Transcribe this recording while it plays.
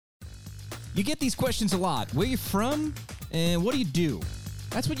You get these questions a lot. Where you from and what do you do?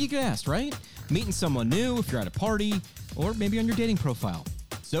 That's what you get asked, right? Meeting someone new if you're at a party or maybe on your dating profile.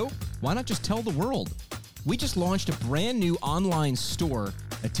 So why not just tell the world? We just launched a brand new online store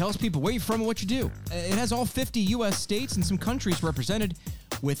that tells people where you're from and what you do. It has all 50 U.S. states and some countries represented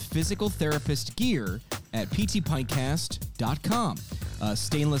with physical therapist gear at ptpintcast.com. A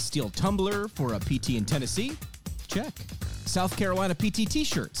stainless steel tumbler for a PT in Tennessee? Check. South Carolina PT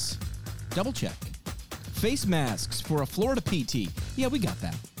t-shirts? Double check. Face masks for a Florida PT? Yeah, we got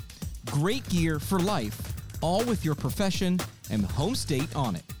that. Great gear for life, all with your profession and home state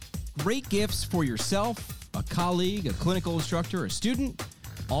on it. Great gifts for yourself, a colleague, a clinical instructor, a student,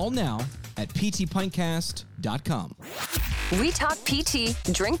 all now at ptpintcast.com. We talk PT,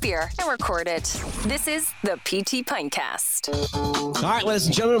 drink beer, and record it. This is the PT Pintcast. All right, ladies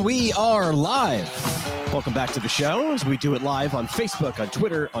and gentlemen, we are live. Welcome back to the show as we do it live on Facebook, on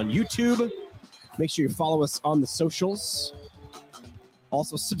Twitter, on YouTube. Make sure you follow us on the socials.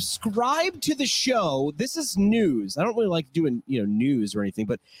 Also, subscribe to the show. This is news. I don't really like doing, news or anything,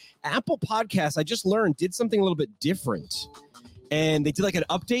 but Apple Podcasts, I just learned, did something a little bit different. And they did like an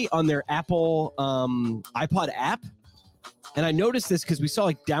update on their Apple iPod app. And I noticed this because we saw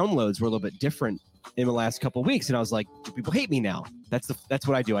like downloads were a little bit different in the last couple of weeks. And I was like, do people hate me now? That's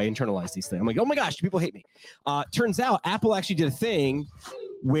what I do. I internalize these things. I'm like, oh my gosh, do people hate me? Turns out Apple actually did a thing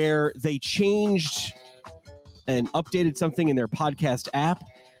where they changed and updated something in their podcast app.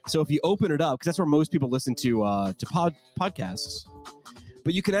 So if you open it up, because that's where most people listen to podcasts,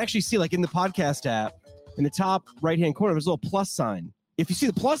 but you can actually see like in the podcast app, in the top right-hand corner, there's a little plus sign. If you see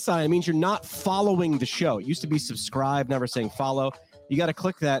the plus sign, it means you're not following the show. It used to be subscribe, never saying follow. You got to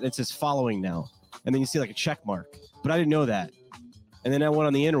click that, and it says following now. And then you see like a check mark. But I didn't know that. And then I went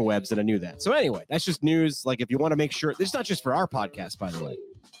on the interwebs and I knew that. So anyway, that's just news. Like if you want to make sure, it's not just for our podcast, by the way.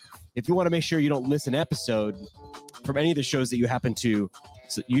 If you want to make sure you don't miss an episode from any of the shows that you happen to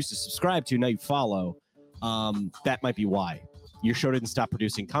used to subscribe to, now you follow, that might be why. Your show didn't stop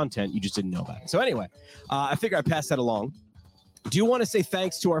producing content. You just didn't know about it. So anyway, I figure I'd pass that along. Do you want to say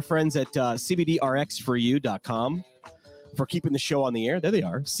thanks to our friends at cbdrxforyou.com for keeping the show on the air? There they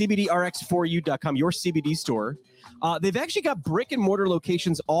are. cbdrxforyou.com, your CBD store. They've actually got brick and mortar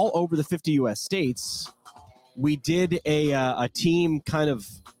locations all over the 50 U.S. states. We did a team kind of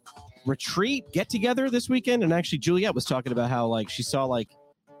retreat get-together this weekend, and actually Juliet was talking about how like she saw like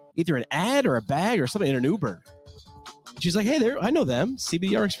either an ad or a bag or something in an Uber. She's like, hey, I know them,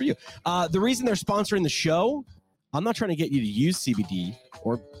 CBDRX for you. The reason they're sponsoring the show, I'm not trying to get you to use CBD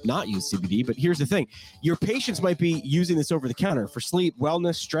or not use CBD, but here's the thing. Your patients might be using this over the counter for sleep,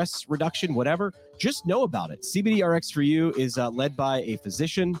 wellness, stress reduction, whatever. Just know about it. CBDRX for you is led by a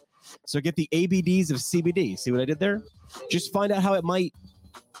physician. So get the ABDs of CBD. See what I did there? Just find out how it might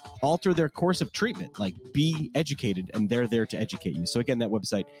alter their course of treatment. Like be educated, and they're there to educate you. So again, that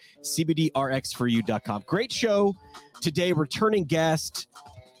website, cbdrxforyou.com. Great show today. Returning guest.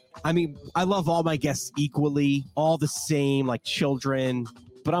 I mean, I love all my guests equally, all the same, like children,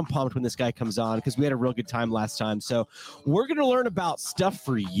 but I'm pumped when this guy comes on because we had a real good time last time. So we're going to learn about stuff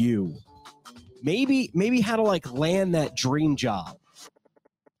for you. Maybe how to like land that dream job,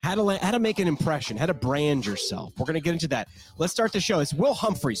 how to make an impression, how to brand yourself. We're going to get into that. Let's start the show. It's Will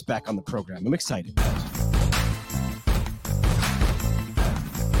Humphreys back on the program. I'm excited.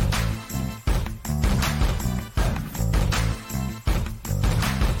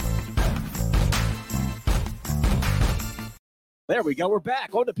 There we go. We're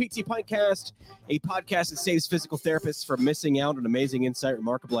back on the PT Pintcast, a podcast that saves physical therapists from missing out on amazing insight,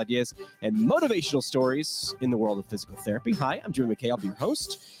 remarkable ideas, and motivational stories in the world of physical therapy. Hi, I'm Drew McKay. I'll be your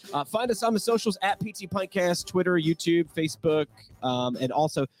host. Find us on the socials at PT Pintcast, Twitter, YouTube, Facebook, and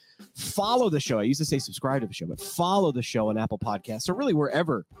also follow the show. I used to say subscribe to the show, but follow the show on Apple Podcasts, or really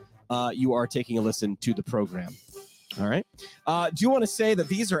wherever you are taking a listen to the program. All right. Do you want to say that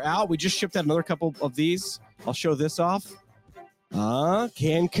these are out? We just shipped out another couple of these. I'll show this off.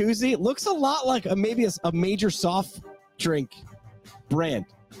 Can Koozie. It looks a lot like maybe a major soft drink brand,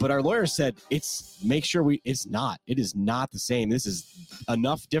 but our lawyer said it is not the same. This is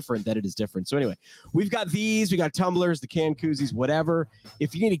enough different that it is different. So anyway, we've got these, we got tumblers, the Can Koozies, whatever.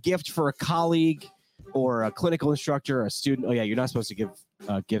 If you need a gift for a colleague or a clinical instructor or a student, oh yeah, you're not supposed to give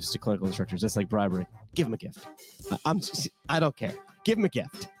gifts to clinical instructors. That's like bribery. Give them a gift. I don't care. Give them a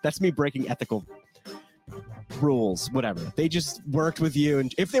gift. That's me breaking ethical rules, whatever. They just worked with you,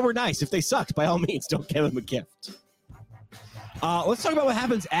 and if they were nice, if they sucked, by all means, don't give them a gift. Let's talk about what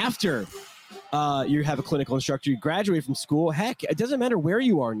happens after you have a clinical instructor, you graduate from school. Heck, it doesn't matter where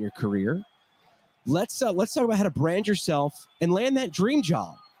you are in your career. Let's talk about how to brand yourself and land that dream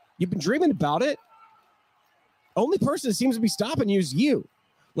job. You've been dreaming about it. Only person that seems to be stopping you is you.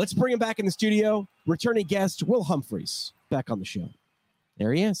 Let's bring him back in the studio. Returning guest, Will Humphreys, back on the show.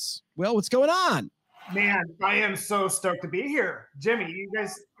 There he is. Will, what's going on? Man, I am so stoked to be here. Jimmy, you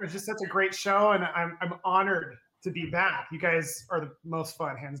guys are just such a great show, and I'm honored to be back. You guys are the most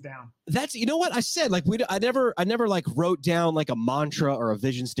fun, hands down. That's, you know what I said, like I never like wrote down like a mantra or a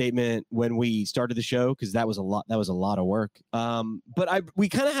vision statement when we started the show, because that was a lot of work. But we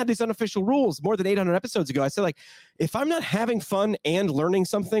kind of had these unofficial rules more than 800 episodes ago. I said, like, if I'm not having fun and learning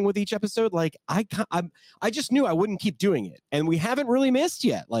something with each episode, like I just knew I wouldn't keep doing it, and we haven't really missed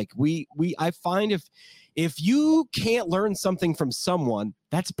yet. Like I find if you can't learn something from someone,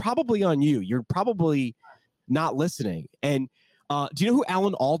 that's probably on you. You're probably not listening. And do you know who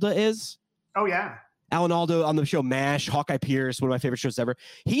Alan Alda is? Oh, yeah. Alan Alda on the show MASH, Hawkeye Pierce, one of my favorite shows ever.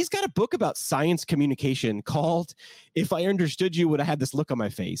 He's got a book about science communication called If I Understood You, Would I Have This Look on My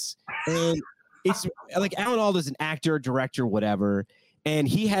Face? And it's like Alan Alda is an actor, director, whatever. And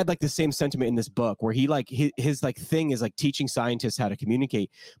he had like the same sentiment in this book where he like his like thing is like teaching scientists how to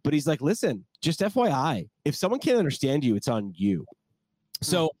communicate. But he's like, listen, just FYI, if someone can't understand you, it's on you.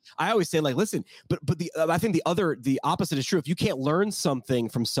 So I always say, like, listen, but I think the opposite is true. If you can't learn something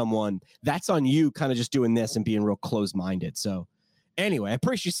from someone, that's on you, kind of just doing this and being real closed-minded. So anyway, I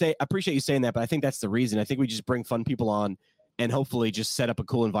appreciate you saying that, but I think that's the reason. I think we just bring fun people on and hopefully just set up a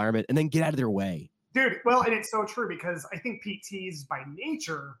cool environment and then get out of their way. Dude, well, and it's so true, because I think PTs by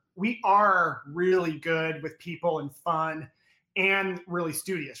nature, we are really good with people and fun and really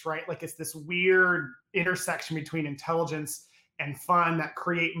studious, right? Like, it's this weird intersection between intelligence and fun that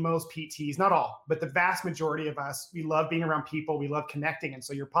create most PTs, not all, but the vast majority of us. We love being around people. We love connecting. And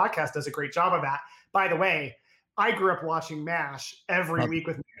so your podcast does a great job of that. By the way, I grew up watching MASH every week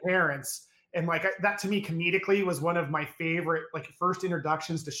with my parents. And like that, to me, comedically was one of my favorite, like, first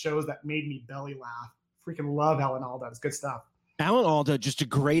introductions to shows that made me belly laugh. Freaking love Alan Alda. It's good stuff. Alan Alda, just a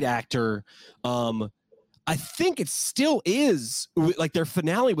great actor. I think it still is, like, their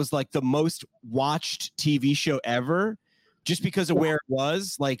finale was like the most watched TV show ever, just because of where it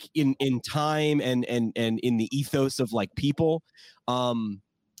was, like in time and in the ethos of like people. And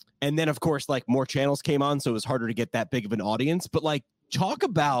then of course, like, more channels came on, so it was harder to get that big of an audience. But like, talk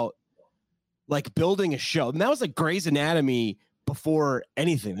about like building a show. And that was like Grey's Anatomy before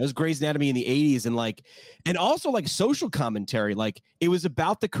anything. That was Grey's Anatomy in the 80s. And also like social commentary. Like, it was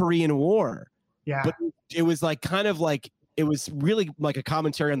about the Korean War. Yeah. But it was like kind of like, it was really like a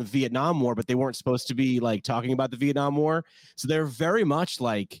commentary on the Vietnam War, but they weren't supposed to be like talking about the Vietnam War. So they're very much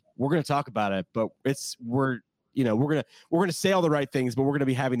like, we're going to talk about it, but we're going to say all the right things, but we're going to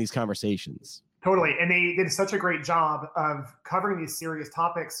be having these conversations. Totally. And they did such a great job of covering these serious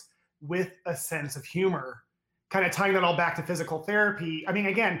topics with a sense of humor, kind of tying that all back to physical therapy. I mean,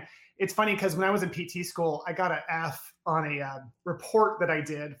 again, it's funny because when I was in PT school, I got an F on a report that I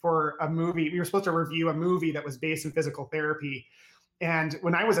did for a movie. We were supposed to review a movie that was based in physical therapy. And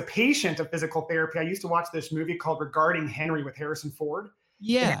when I was a patient of physical therapy, I used to watch this movie called Regarding Henry with Harrison Ford.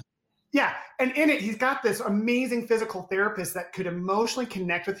 Yeah. Yeah. And in it, he's got this amazing physical therapist that could emotionally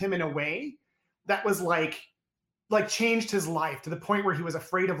connect with him in a way that was like changed his life to the point where he was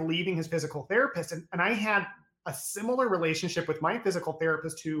afraid of leaving his physical therapist. And I had a similar relationship with my physical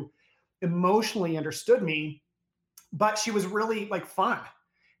therapist who emotionally understood me, but she was really like fun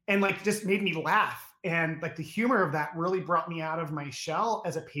and like just made me laugh. And like the humor of that really brought me out of my shell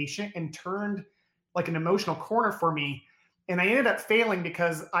as a patient and turned like an emotional corner for me. And I ended up failing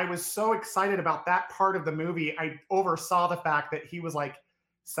because I was so excited about that part of the movie. I oversaw the fact that he was like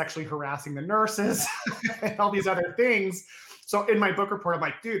sexually harassing the nurses and all these other things. So in my book report, I'm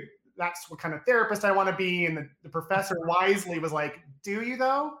like, dude, that's what kind of therapist I want to be. And the professor wisely was like, do you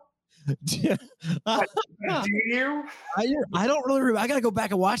though? Do you? I don't really remember. I got to go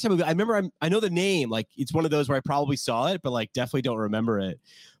back and watch that movie. I remember, I know the name. Like, it's one of those where I probably saw it, but like definitely don't remember it.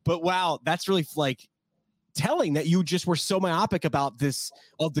 But wow, that's really like telling that you just were so myopic about this,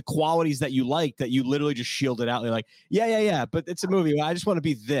 of the qualities that you like, that you literally just shielded out. You're like, yeah, but it's a movie. I just want to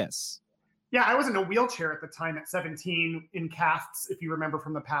be this. Yeah, I was in a wheelchair at the time at 17 in casts, if you remember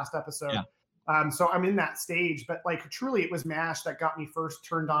from the past episode. Yeah. So I'm in that stage, but like truly it was MASH that got me first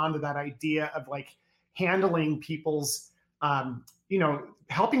turned on to that idea of like handling people's,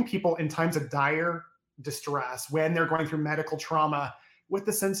 helping people in times of dire distress when they're going through medical trauma with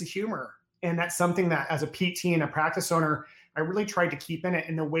a sense of humor. And that's something that as a PT and a practice owner, I really tried to keep in it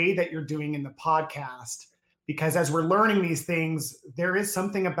in the way that you're doing in the podcast. Because as we're learning these things, there is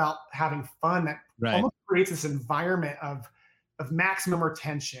something about having fun that almost creates this environment of maximum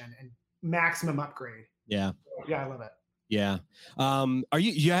retention and maximum upgrade. Yeah. Yeah, I love it. Yeah. Are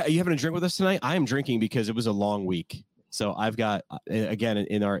you having a drink with us tonight? I am drinking because it was a long week. So I've got again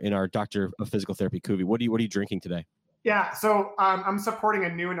in our Doctor of Physical Therapy Kuvi. What are you drinking today? Yeah, so I'm supporting a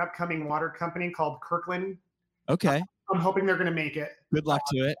new and upcoming water company called Kirkland. Okay. I'm hoping they're going to make it. Good luck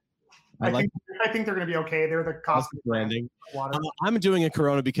to it. I think they're going to be okay. They're the Costco branding. Water. I'm doing a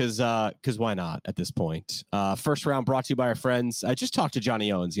Corona because why not at this point? First round brought to you by our friends. I just talked to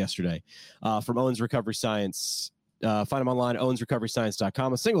Johnny Owens yesterday from Owens Recovery Science. Find him online,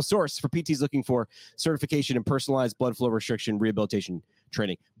 owensrecoveryscience.com, a single source for PTs looking for certification in personalized blood flow restriction rehabilitation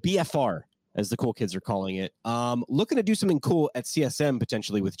training. BFR, as the cool kids are calling it. Looking to do something cool at CSM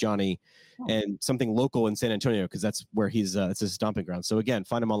potentially with Johnny and something local in San Antonio because that's where it's his stomping ground. So again,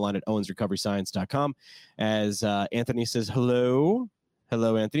 find him online at owensrecoveryscience.com. As Anthony says, hello,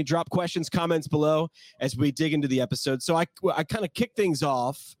 Anthony. Drop questions, comments below as we dig into the episode. So I kind of kick things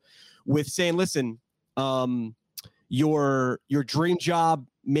off with saying, listen, your dream job,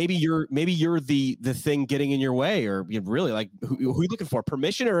 maybe you're the thing getting in your way, or you really like who are you looking for,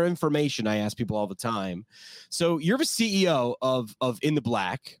 permission or information? I ask people all the time. So you're the CEO of In the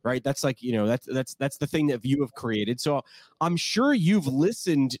Black, right? That's like, that's the thing that you have created. So I'm sure you've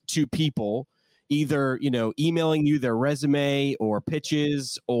listened to people either, emailing you their resume or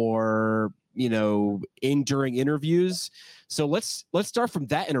pitches or, during interviews. So let's start from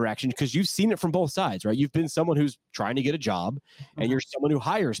that interaction because you've seen it from both sides, right? You've been someone who's trying to get a job and you're someone who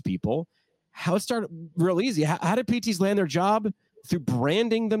hires people. How it started real easy. How did PTs land their job? Through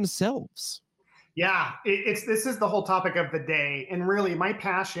branding themselves. Yeah, this is the whole topic of the day. And really my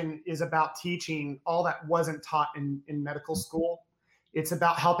passion is about teaching all that wasn't taught in medical school. It's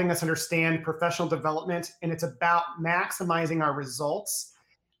about helping us understand professional development, and it's about maximizing our results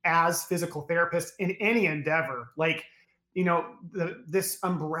as physical therapists in any endeavor. Like, this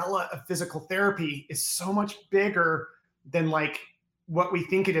umbrella of physical therapy is so much bigger than like what we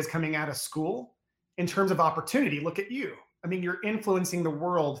think it is coming out of school in terms of opportunity. Look at you. I mean, you're influencing the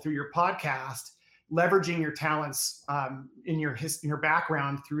world through your podcast, leveraging your talents in your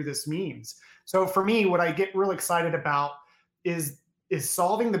background through this means. So for me, what I get real excited about is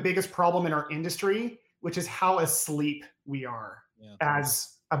solving the biggest problem in our industry, which is how asleep we are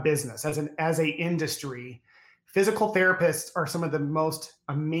as a business, as a industry. Physical therapists are some of the most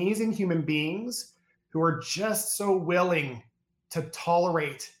amazing human beings who are just so willing to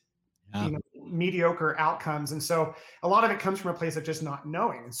tolerate mediocre outcomes. And so a lot of it comes from a place of just not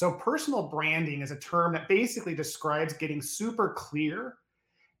knowing. And so personal branding is a term that basically describes getting super clear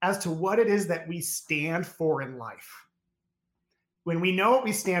as to what it is that we stand for in life. When we know what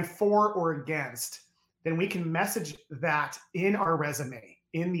we stand for or against, then we can message that in our resume,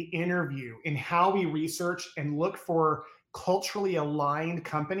 in the interview, in how we research and look for culturally aligned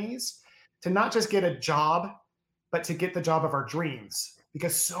companies to not just get a job, but to get the job of our dreams.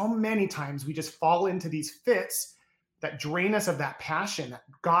 Because so many times we just fall into these fits that drain us of that passion that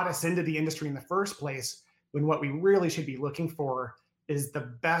got us into the industry in the first place, when what we really should be looking for is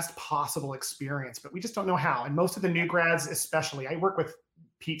the best possible experience, but we just don't know how. And most of the new grads, especially, I work with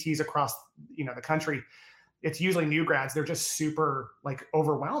PTs across, the country. It's usually new grads. They're just super like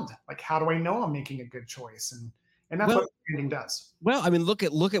overwhelmed. Like, how do I know I'm making a good choice? And that's what branding does. Well, I mean, look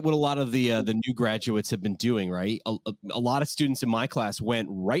at what a lot of the new graduates have been doing, right? A lot of students in my class went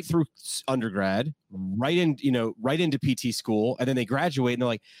right through undergrad, right into PT school, and then they graduate and they're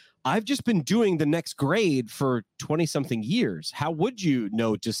like, I've just been doing the next grade for 20 something years. How would you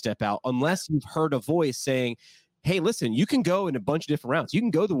know to step out unless you've heard a voice saying, hey, listen, you can go in a bunch of different routes. You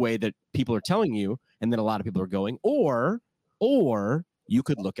can go the way that people are telling you, and then a lot of people are going, or you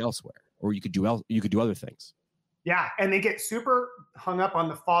could look elsewhere, or you could do other things. Yeah, and they get super hung up on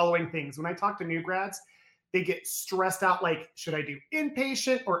the following things. When I talk to new grads, they get stressed out like, should I do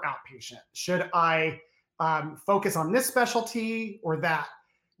inpatient or outpatient? Should I focus on this specialty or that?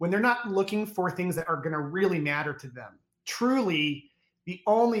 When they're not looking for things that are going to really matter to them. Truly, the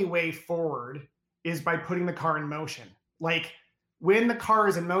only way forward is by putting the car in motion. Like, when the car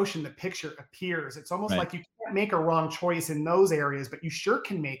is in motion, the picture appears. It's almost like you can't make a wrong choice in those areas, but you sure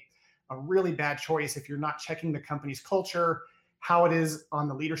can make a really bad choice if you're not checking the company's culture, how it is on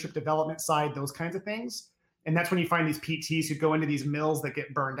the leadership development side, those kinds of things. And that's when you find these PTs who go into these mills that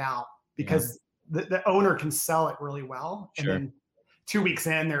get burned out because the owner can sell it really well. Sure. And then 2 weeks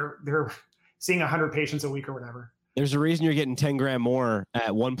in, they're seeing 100 patients a week or whatever. There's a reason you're getting 10 grand more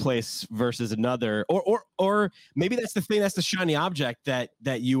at one place versus another, or maybe that's the thing. That's the shiny object that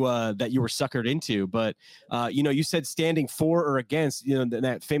you were suckered into. But you said standing for or against.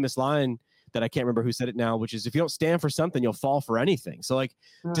 That famous line that I can't remember who said it now, which is if you don't stand for something, you'll fall for anything. So like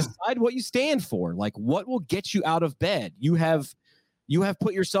decide what you stand for. Like what will get you out of bed? You have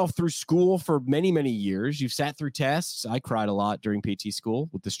put yourself through school for many, many years. You've sat through tests. I cried a lot during PT school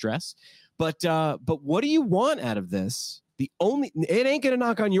with the stress. But what do you want out of this? It ain't going to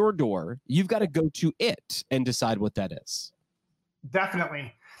knock on your door. You've got to go to it and decide what that is.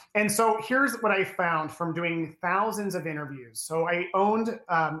 Definitely. And so here's what I found from doing thousands of interviews. So I owned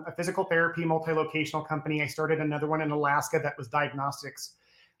a physical therapy multi-locational company. I started another one in Alaska that was diagnostics.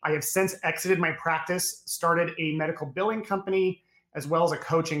 I have since exited my practice, started a medical billing company, as well as a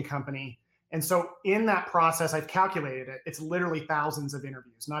coaching company. And so in that process, I've calculated it. It's literally thousands of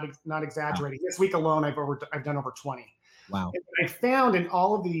interviews, not exaggerating. Wow. This week alone, I've done over 20. Wow. And what I found in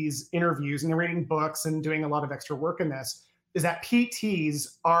all of these interviews, and they're reading books and doing a lot of extra work in this, is that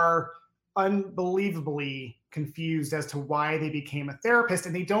PTs are unbelievably confused as to why they became a therapist,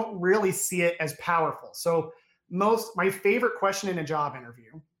 and they don't really see it as powerful. So my favorite question in a job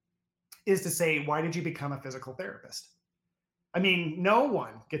interview is to say, why did you become a physical therapist? I mean, no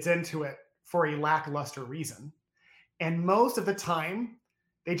one gets into it for a lackluster reason. And most of the time,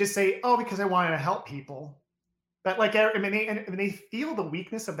 they just say, oh, because I wanted to help people. But like, I mean, they feel the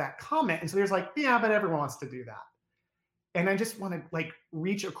weakness of that comment. And so there's like, yeah, but everyone wants to do that. And I just want to like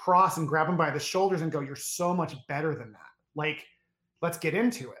reach across and grab them by the shoulders and go, you're so much better than that. Like, let's get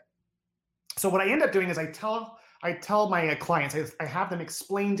into it. So what I end up doing is I tell my clients, I have them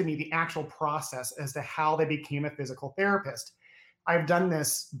explain to me the actual process as to how they became a physical therapist. I've done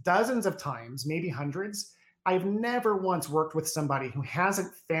this dozens of times, maybe hundreds. I've never once worked with somebody who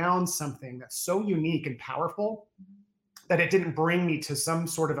hasn't found something that's so unique and powerful that it didn't bring me to some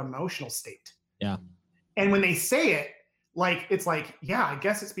sort of emotional state. Yeah. And when they say it, like, it's like, yeah, I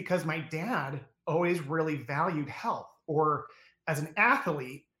guess it's because my dad always really valued health. Or as an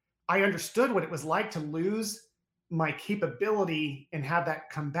athlete, I understood what it was like to lose my capability and have that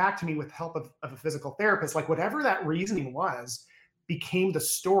come back to me with help of a physical therapist. Like whatever that reasoning was became the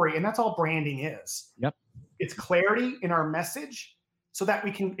story. And that's all branding is. Yep. It's clarity in our message so that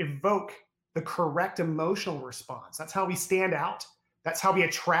we can evoke the correct emotional response. That's how we stand out. That's how we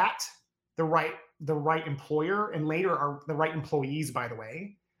attract the right employer and later the right employees, by the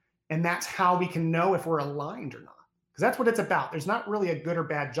way. And that's how we can know if we're aligned or not. Because that's what it's about. There's not really a good or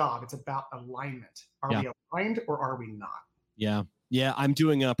bad job. It's about alignment. Are we aligned or are we not? Yeah. Yeah. I'm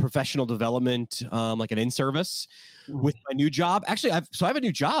doing a professional development, like an in-service with my new job. Actually, I have a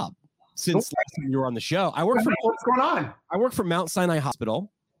new job since last time you were on the show. What's going on? I work for Mount Sinai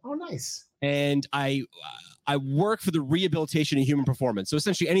Hospital. Oh, nice. And I work for the rehabilitation of human performance. So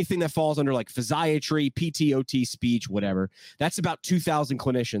essentially anything that falls under like physiatry, PT, OT, speech, whatever, that's about 2,000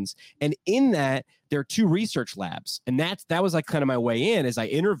 clinicians. And in that, there are 2 research labs. And that was like kind of my way in as I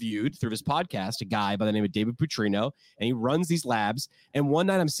interviewed through this podcast, a guy by the name of David Putrino, and he runs these labs. And one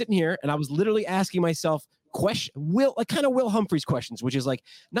night I'm sitting here and I was literally asking myself, Will Humphreys questions, which is like,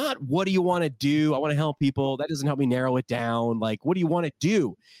 not what do you want to do? I want to help people. That doesn't help me narrow it down. Like, what do you want to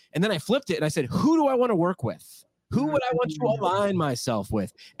do? And then I flipped it and I said, who do I want to work with? Who would I want to align myself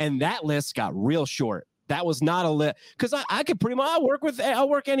with? And that list got real short. That was not a list because I could pretty much, I'll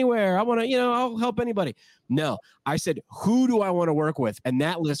work anywhere. I want to, I'll help anybody. No, I said, who do I want to work with? And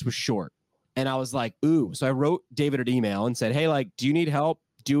that list was short. And I was like, ooh. So I wrote David an email and said, hey, like, do you need help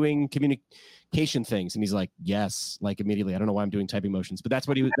doing communication things? And he's like, yes, like immediately. I don't know why I'm doing typing motions, but that's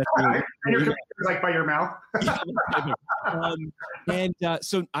what he was. And your computer's like by your mouth.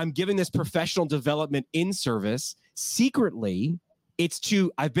 So I'm giving this professional development in service secretly.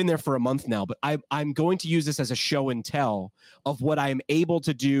 I've been there for a month now, but I'm going to use this as a show and tell of what I am able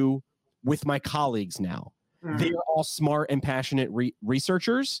to do with my colleagues now. Mm-hmm. They are all smart and passionate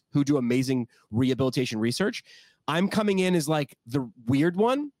researchers who do amazing rehabilitation research. I'm coming in as like the weird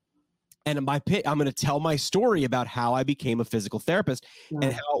one. And in my pit, I'm going to tell my story about how I became a physical therapist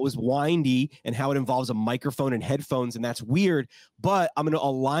and how it was windy and how it involves a microphone and headphones. And that's weird, but I'm going to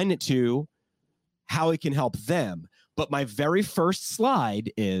align it to how it can help them. But my very first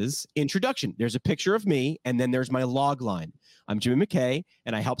slide is introduction. There's a picture of me, and then there's my log line. I'm Jimmy McKay,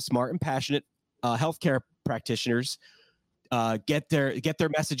 and I help smart and passionate healthcare practitioners get their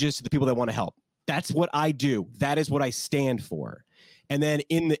messages to the people that want to help. That's what I do. That is what I stand for. And then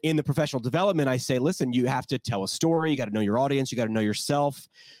in the professional development, I say, listen, you have to tell a story. You got to know your audience. You got to know yourself.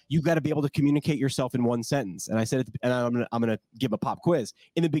 You've got to be able to communicate yourself in one sentence. And I said, and I'm gonna give a pop quiz.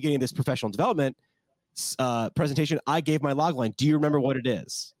 In the beginning of this professional development presentation, I gave my log line. Do you remember what it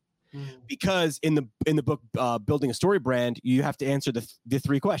is? Because in the book, Building a Story Brand, you have to answer the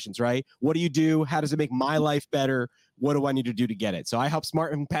 3 questions, right? What do you do? How does it make my life better? What do I need to do to get it? So I help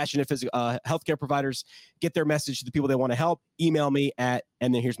smart and passionate healthcare providers get their message to the people they want to help. Email me and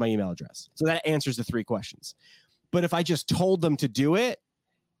then here's my email address. So that answers the 3 questions. But if I just told them to do it,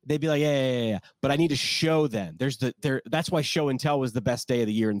 they'd be like, yeah. But I need to show them. That's why show and tell was the best day of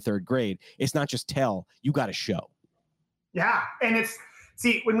the year in 3rd grade. It's not just tell, you got to show. Yeah. And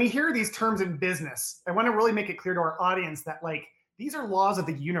when we hear these terms in business, I want to really make it clear to our audience that like, these are laws of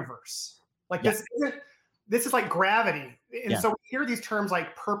the universe. Like this is like gravity. And so we hear these terms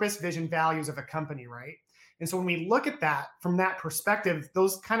like purpose, vision, values of a company, right? And so when we look at that from that perspective,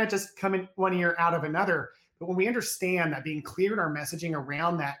 those kind of just come in one ear out of another. But when we understand that being clear in our messaging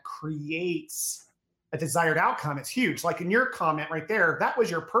around that creates a desired outcome, it's huge. Like in your comment right there, that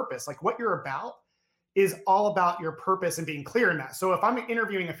was your purpose. Like what you're about is all about your purpose and being clear in that. So if I'm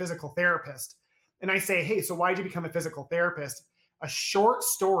interviewing a physical therapist and I say, hey, so why did you become a physical therapist? A short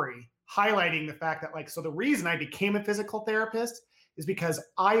story highlighting the fact that so the reason I became a physical therapist is because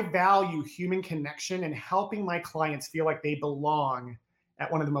I value human connection and helping my clients feel like they belong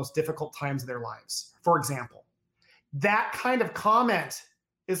at one of the most difficult times of their lives. For example, that kind of comment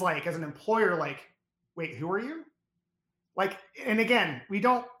is like, as an employer, like, wait, who are you? Like, and again, we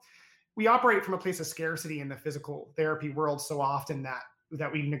operate from a place of scarcity in the physical therapy world so often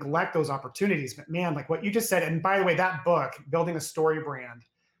that we neglect those opportunities. But man, like what you just said, and by the way, that book, Building a Story Brand,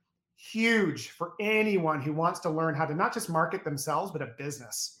 huge for anyone who wants to learn how to not just market themselves, but a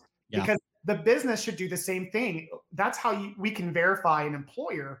business. Yeah. Because the business should do the same thing. That's how we can verify an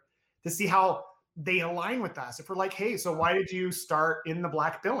employer to see how they align with us. If we're like, hey, so why did you start in the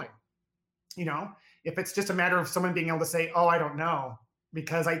black billing? If it's just a matter of someone being able to say, oh, I don't know,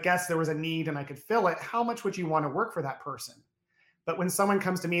 because I guess there was a need and I could fill it, how much would you want to work for that person? But when someone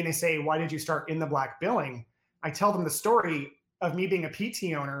comes to me and they say, why did you start in the black billing? I tell them the story of me being a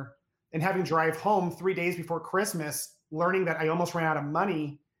PT owner and having to drive home 3 days before Christmas, learning that I almost ran out of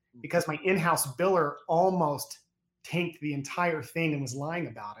money because my in-house biller almost tanked the entire thing and was lying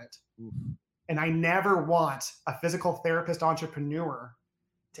about it. And I never want a physical therapist entrepreneur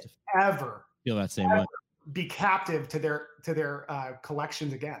to ever feel that same way, be captive to their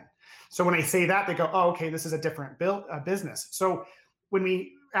collections again. So when I say that, they go, oh, okay, this is a different business. So when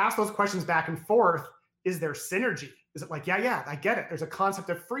we ask those questions back and forth, is there synergy? Is it like, yeah, I get it. There's a concept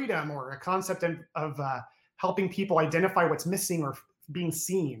of freedom or a concept of helping people identify what's missing or being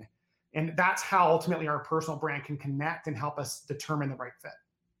seen. And that's how ultimately our personal brand can connect and help us determine the right fit.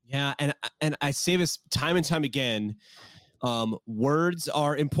 Yeah. And I say this time and time again, words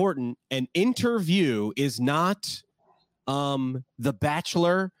are important. An interview is not The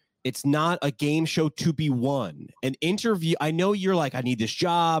Bachelor. It's not a game show to be won. An interview, I know you're like, I need this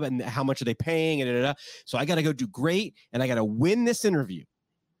job and how much are they paying? And so I got to go do great and I got to win this interview.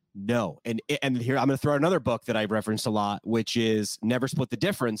 No. And here, I'm going to throw out another book that I referenced a lot, which is Never Split the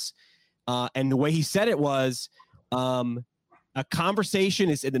Difference. And the way he said it was, a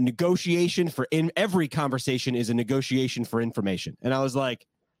conversation is a negotiation every conversation is a negotiation for information. And I was like,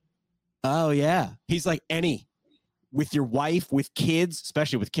 oh yeah. He's like, with your wife, with kids,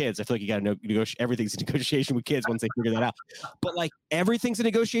 especially with kids. I feel like you got to negotiate. Everything's a negotiation with kids once they figure that out. But like everything's a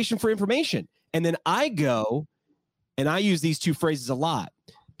negotiation for information. And then I go, and I use these 2 phrases a lot: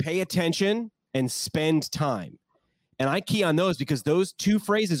 pay attention and spend time. And I key on those because those 2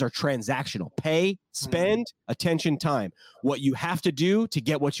 phrases are transactional. Pay, spend, attention, time. What you have to do to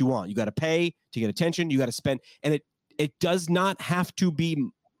get what you want. You got to pay to get attention. You got to spend. And it does not have to be,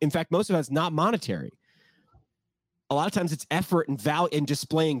 in fact, most of it's not monetary. A lot of times it's effort and value and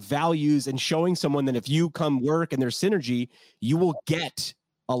displaying values and showing someone that if you come work and there's synergy, you will get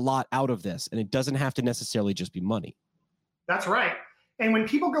a lot out of this. And it doesn't have to necessarily just be money. That's right. And when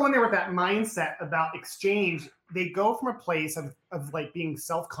people go in there with that mindset about exchange, they go from a place of like being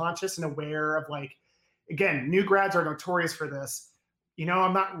self-conscious and aware of like, again, new grads are notorious for this.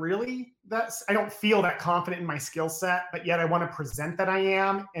 I'm not really I don't feel that confident in my skill set, but yet I want to present that I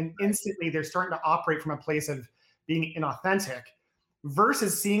am. And instantly they're starting to operate from a place of being inauthentic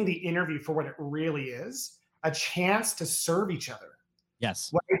versus seeing the interview for what it really is, a chance to serve each other.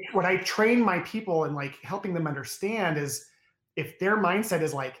 Yes. What I train my people and like helping them understand is if their mindset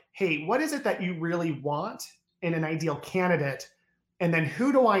is like, hey, what is it that you really want in an ideal candidate? And then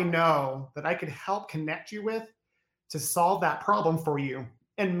who do I know that I could help connect you with to solve that problem for you?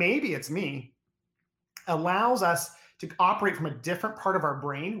 And maybe it's me. Allows us to operate from a different part of our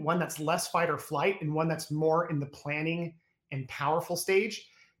brain, one that's less fight or flight and one that's more in the planning and powerful stage.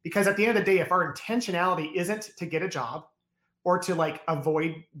 Because at the end of the day, if our intentionality isn't to get a job or to like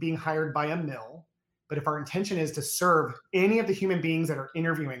avoid being hired by a mill, but if our intention is to serve any of the human beings that are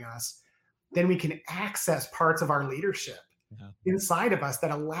interviewing us, then we can access parts of our leadership inside of us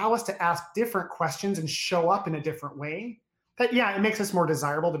that allow us to ask different questions and show up in a different way. That, yeah, it makes us more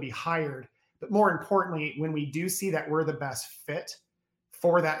desirable to be hired. But more importantly, when we do see that we're the best fit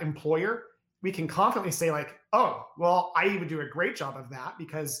for that employer, we can confidently say like, oh, well, I would do a great job of that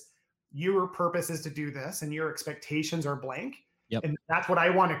because your purpose is to do this and your expectations are blank. Yep. And that's what I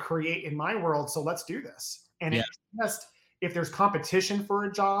want to create in my world. So let's do this. And it's just, if there's competition for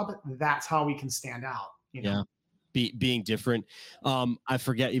a job, that's how we can stand out. You know? Being different. I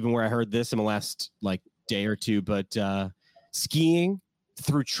forget even where I heard this in the last like day or two, but skiing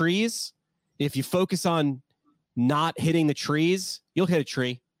through trees, if you focus on not hitting the trees, you'll hit a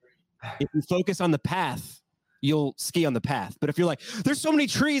tree. If you focus on the path, you'll ski on the path. But if you're like, there's so many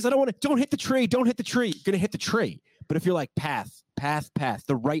trees, don't hit the tree, you're gonna hit the tree. But if you're like path,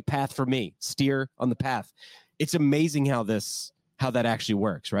 the right path for me, steer on the path. It's amazing how that actually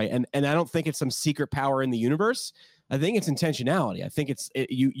works, right? And I don't think it's some secret power in the universe. I think it's intentionality. I think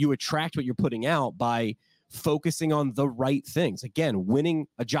you attract what you're putting out by focusing on the right things. Again, winning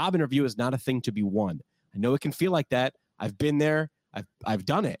a job interview is not a thing to be won. I know it can feel like that. I've been there. I've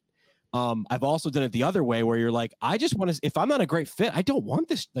done it. I've also done it the other way where you're like, I just want to, if I'm not a great fit, I don't want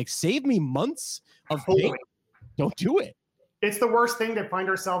this, like save me months of pain. Don't do it. It's the worst thing to find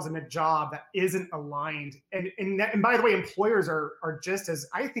ourselves in a job that isn't aligned. And by the way, employers are just as,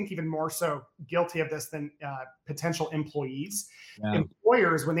 I think even more so guilty of this than potential employees. Yeah.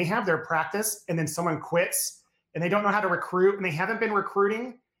 Employers, when they have their practice and then someone quits and they don't know how to recruit and they haven't been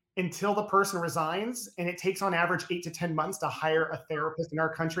recruiting until the person resigns, and it takes on average 8 to 10 months to hire a therapist in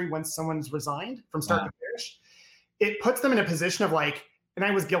our country once someone's resigned from start to finish, it puts them in a position of like, and I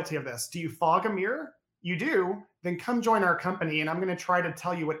was guilty of this. Do you fog a mirror? You do, then come join our company and I'm going to try to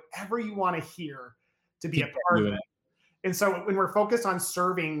tell you whatever you want to hear to be a part of it. And so when we're focused on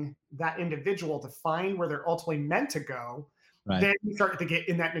serving that individual to find where they're ultimately meant to go, then we start to get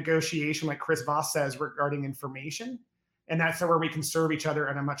in that negotiation, like Chris Voss says, regarding information. And that's where we can serve each other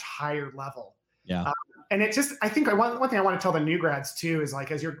at a much higher level. Yeah. And it just, I think one thing I want to tell the new grads too is like,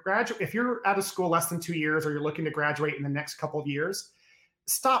 as you're if you're out of school less than 2 years, or you're looking to graduate in the next couple of years,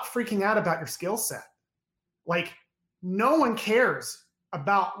 stop freaking out about your skill set. Like, no one cares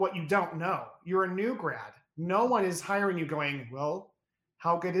about what you don't know. You're a new grad. No one is hiring you going, well,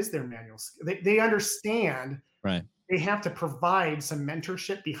 how good is their manual skill? They understand they have to provide some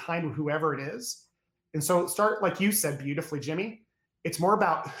mentorship behind whoever it is. And so start, like you said beautifully, Jimmy, it's more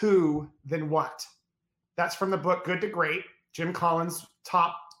about who than what. That's from the book Good to Great, Jim Collins,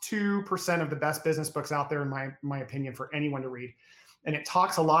 top 2% of the best business books out there, in my opinion, for anyone to read. And it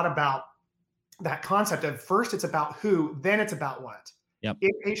talks a lot about that concept of first it's about who, then it's about what. Yep.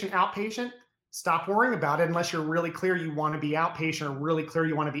 Inpatient, outpatient, stop worrying about it unless you're really clear you want to be outpatient or really clear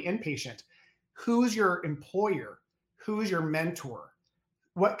you want to be inpatient. Who's your employer? Who's your mentor?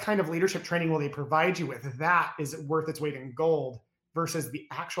 What kind of leadership training will they provide you with? That is worth its weight in gold versus the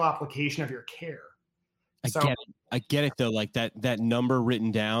actual application of your care. I get it though. Like that number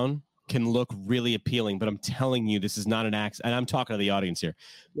written down can look really appealing, but I'm telling you, this is not an accident. And I'm talking to the audience here.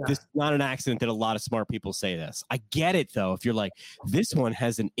 Yeah. This is not an accident that a lot of smart people say this. I get it though. If you're like, this one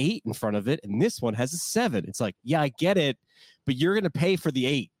has an 8 in front of it and this one has a 7. It's like, yeah, I get it, but you're going to pay for the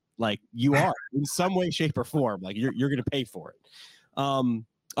 8. Like you are in some way, shape or form. Like you're going to pay for it. All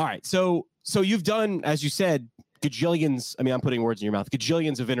right. So you've done, as you said, gajillions. I mean, I'm putting words in your mouth,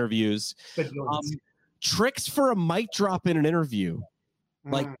 gajillions of interviews. Tricks for a mic drop in an interview.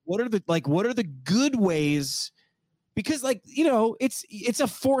 Like what are the good ways? Because like, you know, it's a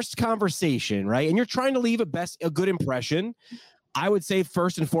forced conversation, right? And you're trying to leave a good impression. I would say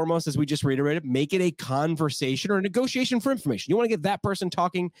first and foremost, as we just reiterated, make it a conversation or a negotiation for information. You want to get that person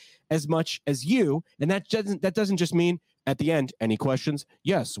talking as much as you. And that doesn't just mean at the end, any questions?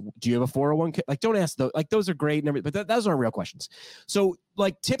 Yes. Do you have a 401k? Like, don't ask those. Like, those are great and everything, but those aren't real questions. So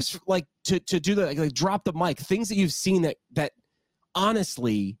like tips, like to do the, like drop the mic, things that you've seen that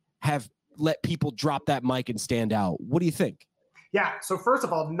honestly have let people drop that mic and stand out. What do you think? Yeah. So first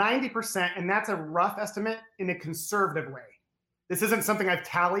of all, 90%, and that's a rough estimate in a conservative way. This isn't something I've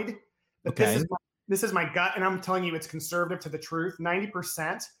tallied, but this is my gut, and I'm telling you it's conservative to the truth.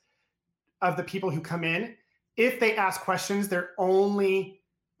 90% of the people who come in, if they ask questions, they're only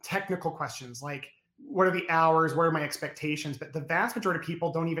technical questions, like what are the hours, what are my expectations? But the vast majority of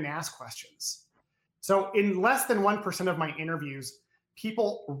people don't even ask questions. So in less than 1% of my interviews,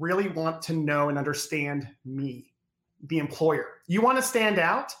 people really want to know and understand me, the employer. You want to stand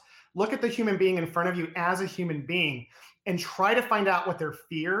out? Look at the human being in front of you as a human being and try to find out what their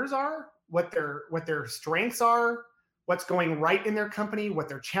fears are, what their strengths are, what's going right in their company, what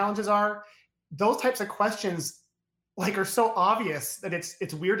their challenges are. Those types of questions like are so obvious that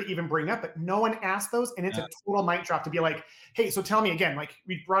it's weird to even bring up, but no one asks those. And it's a total mic drop to be like, hey, so tell me again, like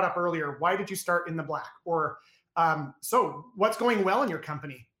we brought up earlier, why did you start in the black? Or so what's going well in your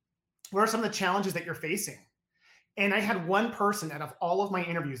company? What are some of the challenges that you're facing? And I had one person out of all of my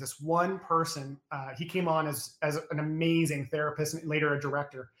interviews, this one person, he came on as an amazing therapist and later a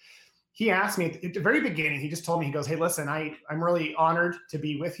director. He asked me at the very beginning, he just told me, he goes, hey, listen, I'm really honored to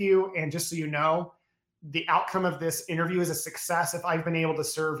be with you. And just so you know, the outcome of this interview is a success if I've been able to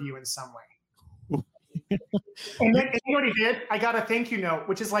serve you in some way. And then, and you know what he did? I got a thank you note,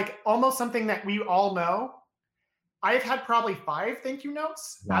 which is like almost something that we all know. I've had probably 5 thank you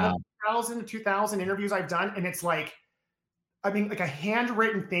notes out of 1,000 to 2,000 interviews I've done. And it's like, I mean, like a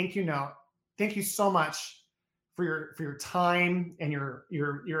handwritten thank you note. Thank you so much for your time and your,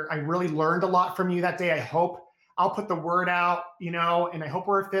 I really learned a lot from you that day. I hope I'll put the word out, you know, and I hope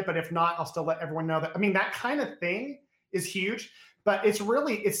we're a fit, but if not, I'll still let everyone know that. I mean, that kind of thing is huge, but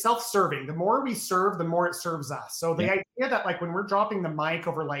it's self-serving. The more we serve, the more it serves us. So the idea that like when we're dropping the mic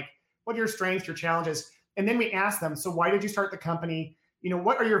over like, what are your strengths, your challenges? And then we ask them, so why did you start the company? You know,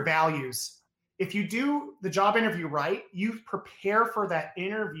 what are your values? If you do the job interview right, you prepare for that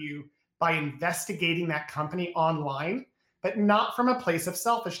interview by investigating that company online, but not from a place of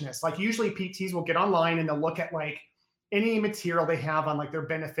selfishness. Like usually PTs will get online and they'll look at like any material they have on like their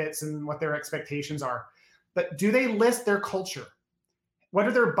benefits and what their expectations are. But do they list their culture? What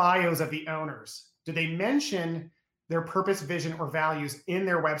are their bios of the owners? Do they mention their purpose, vision, or values in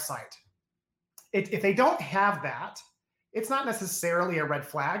their website? If they don't have that, it's not necessarily a red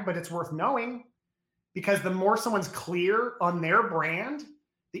flag, but it's worth knowing, because the more someone's clear on their brand,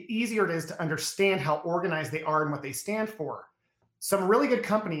 the easier it is to understand how organized they are and what they stand for. Some really good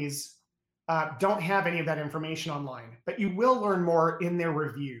companies don't have any of that information online, but you will learn more in their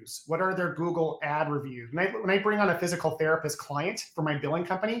reviews. What are their Google ad reviews? When I bring on a physical therapist client for my billing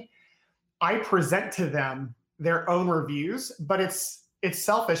company, I present to them their own reviews, but it's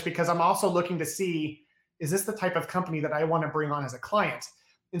selfish because I'm also looking to see, is this the type of company that I want to bring on as a client?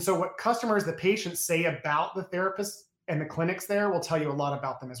 And so what customers, the patients say about the therapists and the clinics there will tell you a lot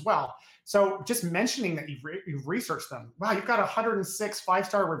about them as well. So just mentioning that you've researched them. Wow, you've got 106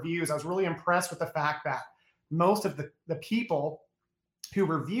 5-star reviews. I was really impressed with the fact that most of the people who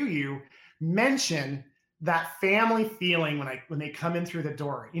review you mention that family feeling when they come in through the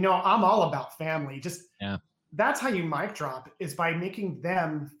door. You know, I'm all about family. That's how you mic drop, is by making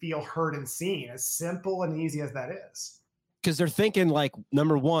them feel heard and seen, as simple and easy as that is. Because they're thinking like,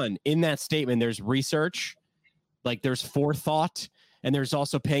 number one, in that statement, there's research, like there's forethought, and there's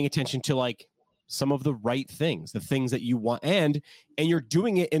also paying attention to like some of the right things, the things that you want, and you're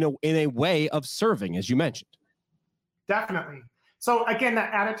doing it in a way of serving, as you mentioned. Definitely. So again,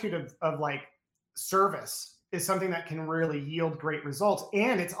 that attitude of like service is something that can really yield great results.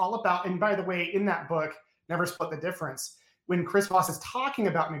 And it's all about, and by the way, in that book, Never Split the Difference, when Chris Voss is talking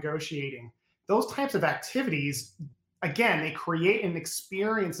about negotiating, those types of activities, again, they create an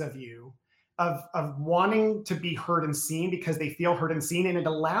experience of you of wanting to be heard and seen because they feel heard and seen, and it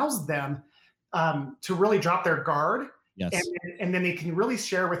allows them to really drop their guard. Yes. And then they can really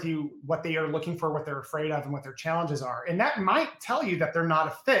share with you what they are looking for, what they're afraid of, and what their challenges are. And that might tell you that they're not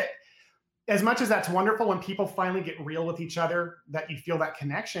a fit. As much as that's wonderful when people finally get real with each other, that you feel that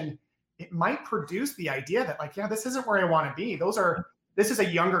connection, it might produce the idea that like, yeah, this isn't where I want to be. This is a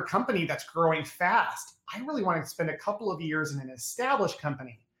younger company that's growing fast. I really want to spend a couple of years in an established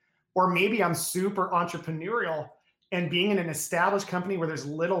company. Or maybe I'm super entrepreneurial, and being in an established company where there's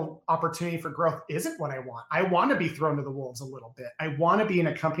little opportunity for growth isn't what I want. I want to be thrown to the wolves a little bit. I want to be in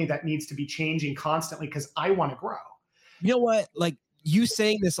a company that needs to be changing constantly because I want to grow. You know what? Like you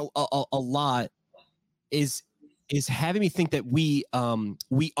saying this a lot is having me think that we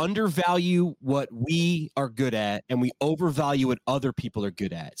undervalue what we are good at, and we overvalue what other people are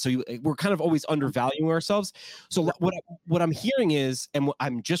good at. So we're kind of always undervaluing ourselves. So what I'm hearing is, and what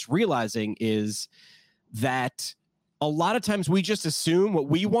I'm just realizing is that a lot of times we just assume what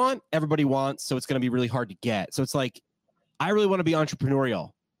we want, everybody wants, so it's going to be really hard to get. So it's like, I really want to be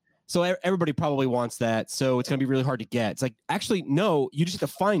entrepreneurial, so everybody probably wants that, so it's going to be really hard to get. It's like, actually, no, you just have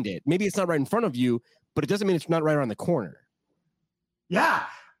to find it. Maybe it's not right in front of you, but it doesn't mean it's not right around the corner. Yeah.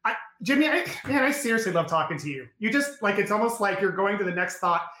 Jimmy, I seriously love talking to you. You just like, it's almost like you're going to the next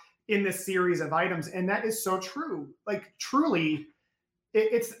thought in this series of items. And that is so true. Like truly,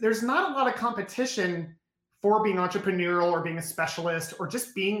 there's not a lot of competition for being entrepreneurial or being a specialist or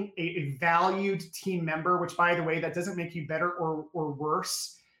just being a valued team member, which by the way, that doesn't make you better or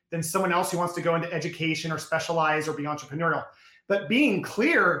worse than someone else who wants to go into education or specialize or be entrepreneurial. But being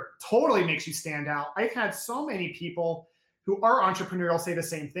clear totally makes you stand out. I've had so many people who are entrepreneurial say the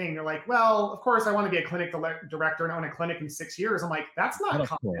same thing. They're like, well, of course, I want to be a clinic director and own a clinic in 6 years. I'm like, that's not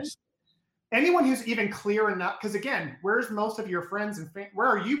common. Anyone who's even clear enough, because again, where's most of your friends and where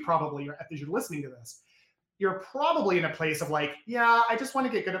are you probably as you're listening to this? You're probably in a place of like, yeah, I just want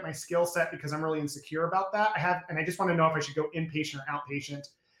to get good at my skill set because I'm really insecure about that. And I just want to know if I should go inpatient or outpatient.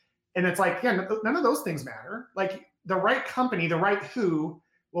 And it's like, yeah, none of those things matter. Like the right company, the right who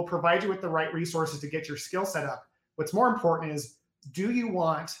will provide you with the right resources to get your skill set up. What's more important is, do you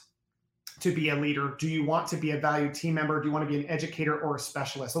want to be a leader? Do you want to be a valued team member? Do you want to be an educator or a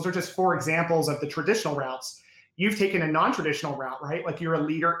specialist? Those are just 4 examples of the traditional routes. You've taken a non-traditional route, right? Like you're a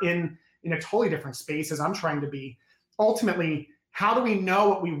leader in a totally different space as I'm trying to be. Ultimately, how do we know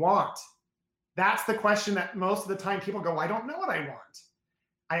what we want? That's the question that most of the time people go, I don't know what I want.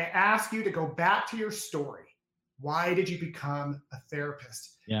 I ask you to go back to your story. Why did you become a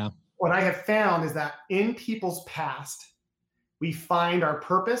therapist? Yeah. What I have found is that in people's past, we find our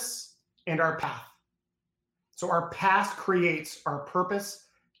purpose and our path. So our past creates our purpose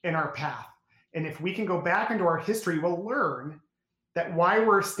and our path. And if we can go back into our history, we'll learn that why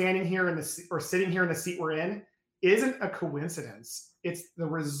we're standing here or sitting here in the seat we're in isn't a coincidence. It's the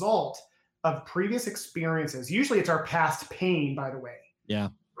result of previous experiences. Usually it's our past pain, by the way. Yeah.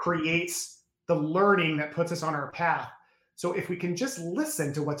 Creates the learning that puts us on our path. So if we can just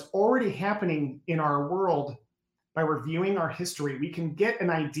listen to what's already happening in our world by reviewing our history, we can get an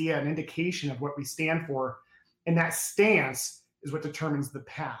idea, an indication of what we stand for. And that stance is what determines the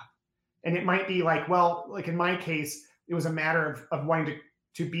path. And it might be like, well, like in my case, it was a matter of wanting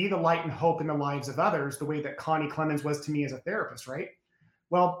to be the light and hope in the lives of others, the way that Connie Clemens was to me as a therapist, right?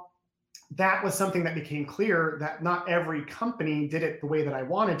 Well, that was something that became clear that not every company did it the way that I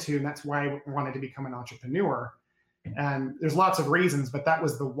wanted to. And that's why I wanted to become an entrepreneur. And there's lots of reasons, but that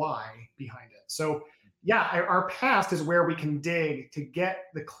was the why behind it. So yeah, our past is where we can dig to get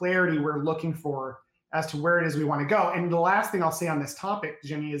the clarity we're looking for as to where it is we want to go. And the last thing I'll say on this topic,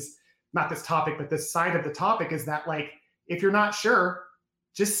 Jimmy, is not this topic, but this side of the topic is that, like, if you're not sure,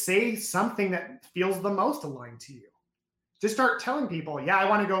 just say something that feels the most aligned to you. Just start telling people, yeah, I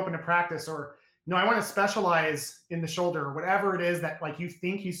want to go open a practice, or no, I want to specialize in the shoulder, or whatever it is that like you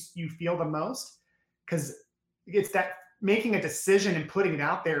think you feel the most, because it's that making a decision and putting it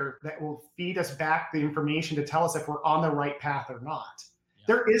out there that will feed us back the information to tell us if we're on the right path or not. Yeah.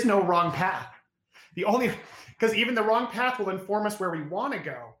 There is no wrong path. Because even the wrong path will inform us where we want to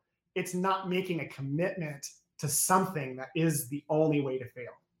go. It's not making a commitment to something that is the only way to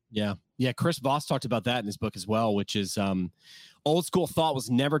fail. Yeah. Yeah. Chris Voss talked about that in his book as well, which is old school thought was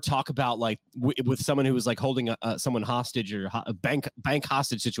never talk about like with someone who was like holding someone hostage or a bank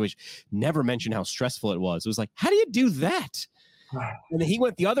hostage situation, never mention how stressful it was. It was like, how do you do that? Right. And then he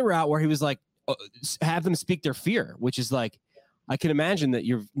went the other route where he was like, have them speak their fear, which is like, I can imagine that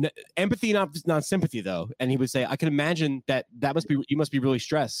you're empathy, not sympathy though. And he would say, I can imagine that you must be really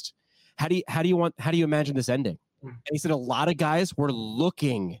stressed. How do you imagine this ending? And he said a lot of guys were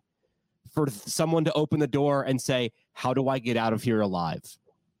looking for someone to open the door and say, how do I get out of here alive?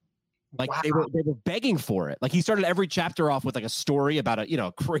 Like wow. they were begging for it. Like he started every chapter off with like a story about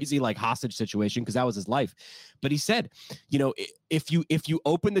a crazy like hostage situation, because that was his life. But he said, if you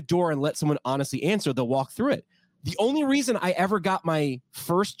open the door and let someone honestly answer, they'll walk through it. The only reason I ever got my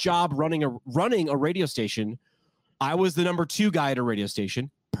first job running a radio station, I was the number 2 guy at a radio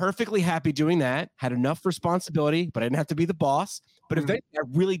station. Perfectly happy doing that, had enough responsibility, but I didn't have to be the boss. But eventually I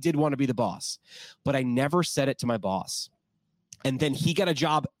really did want to be the boss, but I never said it to my boss. And then he got a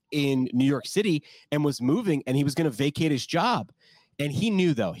job in New York City and was moving, and he was going to vacate his job. And he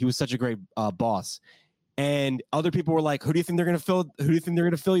knew, though, he was such a great boss. And other people were like, who do you think they're going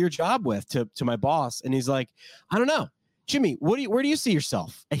to fill your job with, to my boss? And he's like, I don't know. Jimmy, where do you see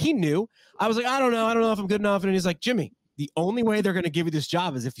yourself? And he knew. I was like, I don't know if I'm good enough. And he's like, Jimmy, the only way they're going to give you this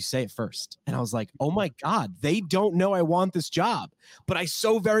job is if you say it first. And I was like, oh my God, they don't know I want this job, but I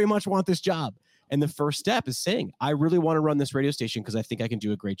so very much want this job. And the first step is saying, I really want to run this radio station because I think I can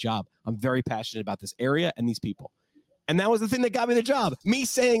do a great job. I'm very passionate about this area and these people. And that was the thing that got me the job. Me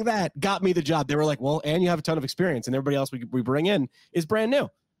saying that got me the job. They were like, well, and you have a ton of experience, and everybody else we bring in is brand new.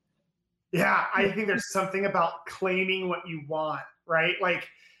 Yeah, I think there's something about claiming what you want, right? Like,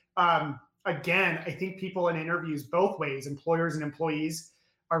 again, I think people in interviews both ways, employers and employees,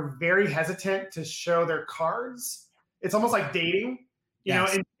 are very hesitant to show their cards. It's almost like dating. You know,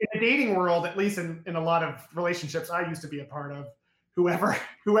 in the dating world, at least in a lot of relationships I used to be a part of, whoever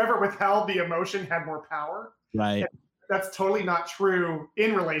withheld the emotion had more power. Right. that's totally not true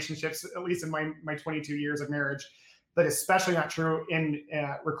in relationships, at least in my 22 years of marriage, but especially not true in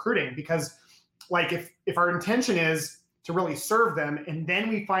recruiting. Because like if our intention is to really serve them, and then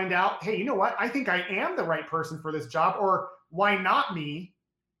we find out, hey, you know what? I think I am the right person for this job, or why not me?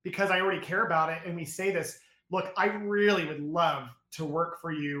 Because I already care about it. And we say this, look, I really would love to work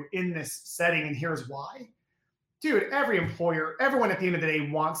for you in this setting, and here's why. Dude, every employer, everyone at the end of the day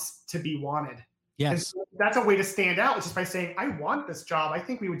wants to be wanted. Yes. And so that's a way to stand out, is just by saying, I want this job. I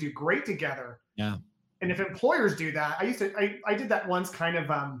think we would do great together. Yeah. And if employers do that, I did that once kind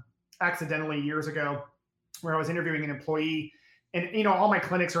of accidentally years ago, where I was interviewing an employee, and you know, all my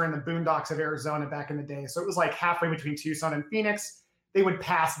clinics are in the boondocks of Arizona back in the day. So it was like halfway between Tucson and Phoenix. They would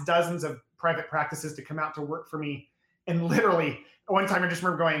pass dozens of private practices to come out to work for me. And literally one time I just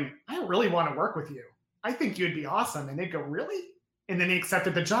remember going, I don't really want to work with you. I think you'd be awesome. And they'd go, really? And then they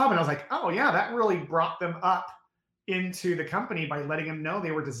accepted the job. And I was like, oh yeah, that really brought them up into the company by letting them know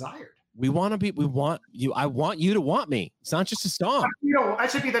they were desired. We want you. I want you to want me. It's not just a song. You know,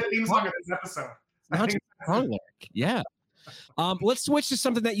 that should be the theme song of this episode. Not just a song lyric. Yeah. Let's switch to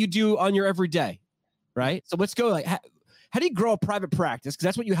something that you do on your everyday, right? So let's go. Like, how do you grow a private practice? Because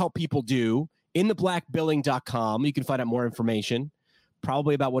that's what you help people do. In theblackbilling.com, you can find out more information,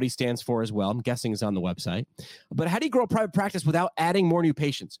 probably about what he stands for as well. I'm guessing it's on the website. But how do you grow a private practice without adding more new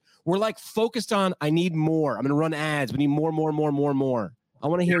patients? We're like focused on, I need more. I'm going to run ads. We need more. I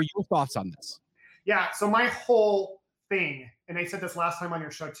want to hear your thoughts on this. Yeah. So my whole thing, and I said this last time on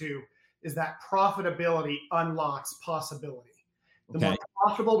your show too, is that profitability unlocks possibility. The more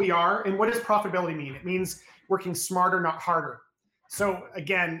profitable we are, and what does profitability mean? It means working smarter, not harder. So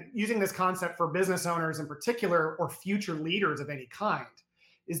again, using this concept for business owners in particular, or future leaders of any kind,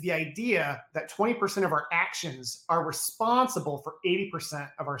 is the idea that 20% of our actions are responsible for 80%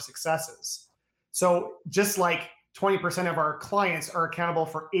 of our successes. So just like 20% of our clients are accountable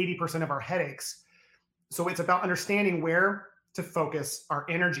for 80% of our headaches. So it's about understanding where to focus our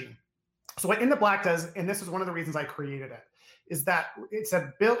energy. So what In the Black does, and this is one of the reasons I created it, is that it's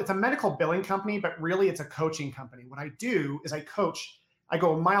a medical billing company, but really it's a coaching company. What I do is I coach. I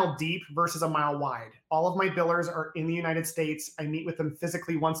go a mile deep versus a mile wide. All of my billers are in the United States. I meet with them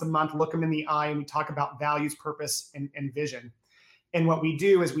physically once a month, look them in the eye, and we talk about values, purpose, and vision. And what we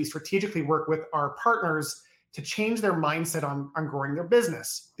do is we strategically work with our partners to change their mindset on growing their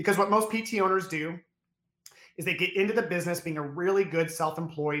business. Because what most PT owners do is they get into the business being a really good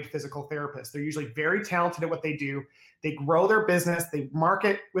self-employed physical therapist. They're usually very talented at what they do. They grow their business, they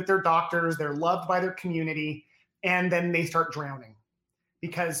market with their doctors, they're loved by their community, and then they start drowning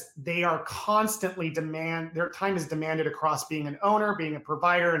because they are constantly their time is demanded across being an owner, being a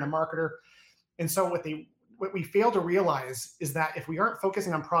provider, and a marketer. And so what we fail to realize is that if we aren't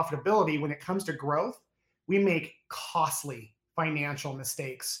focusing on profitability when it comes to growth, we make costly financial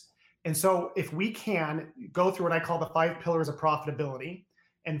mistakes. And so if we can go through what I call the 5 pillars of profitability,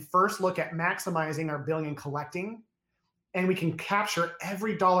 and first look at maximizing our billing and collecting, and we can capture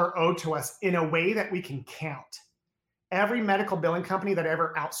every dollar owed to us in a way that we can count. Every medical billing company that I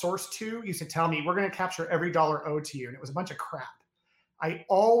ever outsourced to used to tell me, we're going to capture every dollar owed to you. And it was a bunch of crap. I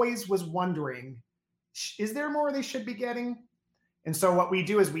always was wondering, is there more they should be getting? And so what we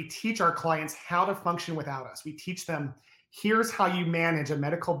do is we teach our clients how to function without us. We teach them, here's how you manage a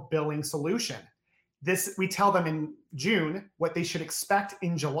medical billing solution. We tell them in June what they should expect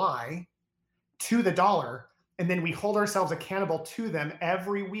in July to the dollar. And then we hold ourselves accountable to them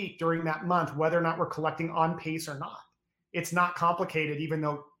every week during that month, whether or not we're collecting on pace or not. It's not complicated, even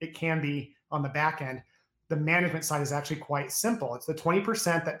though it can be on the back end. The management side is actually quite simple. It's the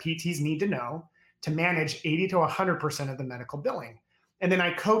 20% that PTs need to know to manage 80 to 100% of the medical billing. And then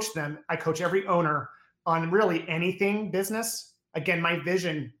I coach them. I coach every owner on really anything business. Again, my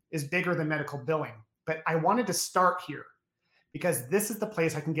vision is bigger than medical billing, but I wanted to start here because this is the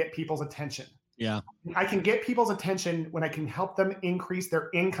place I can get people's attention. Yeah. I can get people's attention when I can help them increase their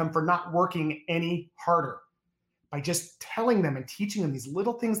income for not working any harder by just telling them and teaching them these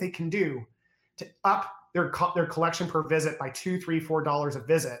little things they can do to up their collection per visit by $2, $3, $4 a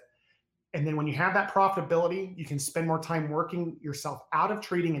visit. And then when you have that profitability, you can spend more time working yourself out of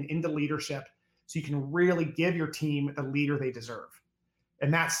trading and into leadership so you can really give your team the leader they deserve.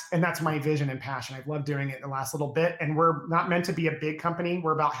 And that's my vision and passion. I've loved doing it the last little bit. And we're not meant to be a big company.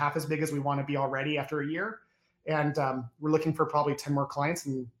 We're about half as big as we want to be already after a year. And we're looking for probably 10 more clients.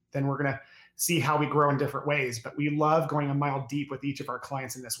 And then we're going to see how we grow in different ways. But we love going a mile deep with each of our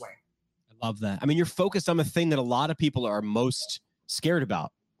clients in this way. I love that. I mean, you're focused on the thing that a lot of people are most scared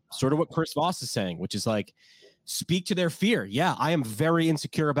about. Sort of what Chris Voss is saying, which is like, speak to their fear. Yeah, I am very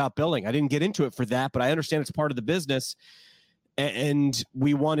insecure about billing. I didn't get into it for that, but I understand it's part of the business. And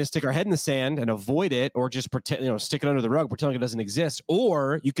we want to stick our head in the sand and avoid it, or just pretend, stick it under the rug, pretend like it doesn't exist.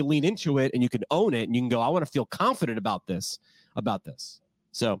 Or you can lean into it and you can own it and you can go, I want to feel confident about this.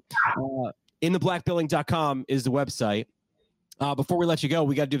 So intheblackbilling.com is the website. Before we let you go,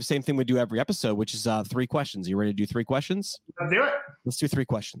 we got to do the same thing we do every episode, which is 3 questions. You ready to do 3 questions? Let's do it. Let's do 3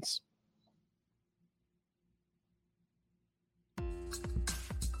 questions.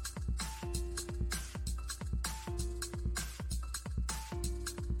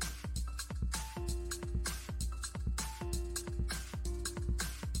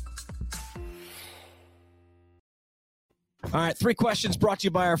 All right, 3 questions brought to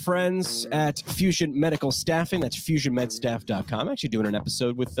you by our friends at Fusion Medical Staffing. That's fusionmedstaff.com. I'm actually doing an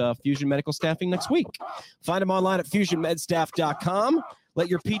episode with Fusion Medical Staffing next week. Find them online at fusionmedstaff.com. Let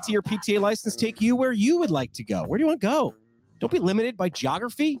your PT or PTA license take you where you would like to go. Where do you want to go? Don't be limited by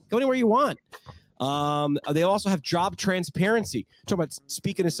geography. Go anywhere you want. They also have job transparency. Talk about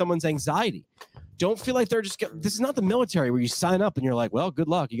speaking to someone's anxiety. Don't feel like they're just this is not the military where you sign up and you're like, well, good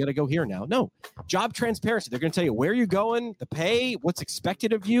luck. You got to go here now. No, job transparency. They're going to tell you where you're going, the pay, what's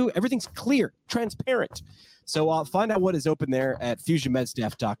expected of you. Everything's clear, transparent. So find out what is open there at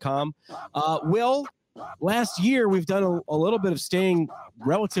fusionmedstaff.com. Will, last year we've done a little bit of staying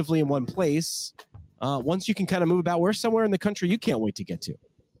relatively in one place. Once you can kind of move about, where's somewhere in the country you can't wait to get to?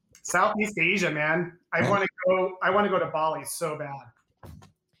 Southeast Asia, man. I want to go to Bali so bad.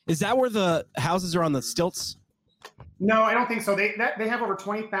 Is that where the houses are on the stilts? No, I don't think so. They have over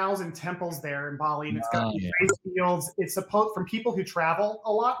 20,000 temples there in Bali, and it's got rice fields. It's supposed, from people who travel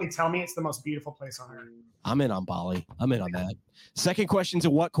a lot, they tell me it's the most beautiful place on earth. I'm in on Bali. I'm in on that. Second question's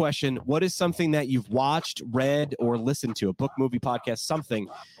a what question. What is something that you've watched, read, or listened to, a book, movie, podcast, something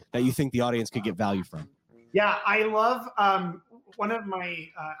that you think the audience could get value from? Yeah, I love one of my,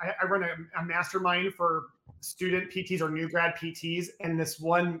 I run a mastermind for student PTs or new grad PTs, and this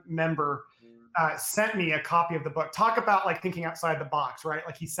one member sent me a copy of the book. Talk about like thinking outside the box, right?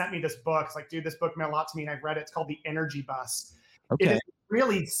 Like he sent me this book. It's like, dude, this book meant a lot to me, and I've read it. It's called The Energy Bus. Okay. It is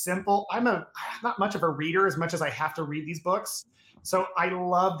really simple. I'm not much of a reader as much as I have to read these books. So I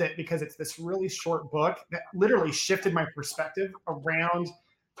loved it because it's this really short book that literally shifted my perspective around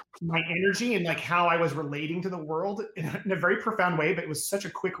my energy and like how I was relating to the world in a very profound way. But it was such a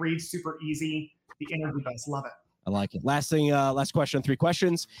quick read, super easy. The Energy Bus, love it. I like it. Last question on 3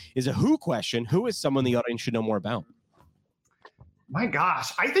 questions is a who question. Who is someone the audience should know more about? My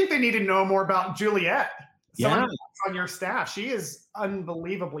gosh, I think they need to know more about Juliet. Someone on your staff. She is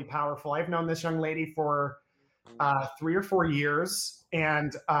unbelievably powerful. I've known this young lady for 3 or 4 years,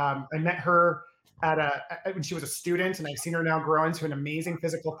 and I met her when she was a student, and I've seen her now grow into an amazing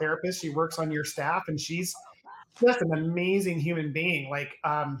physical therapist. She works on your staff, and she's just an amazing human being. Like,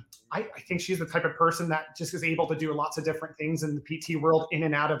 I think she's the type of person that just is able to do lots of different things in the PT world in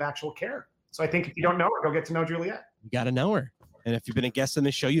and out of actual care. So I think if you don't know her, go get to know Juliet. You got to know her. And if you've been a guest on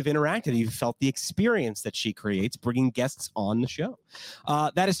the show, you've interacted, you've felt the experience that she creates, bringing guests on the show.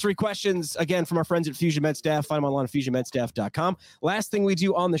 That is 3 questions, again, from our friends at Fusion Med Staff. Find them online at fusionmedstaff.com. Last thing we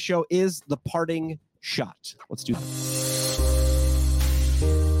do on the show is the parting shot. Let's do that.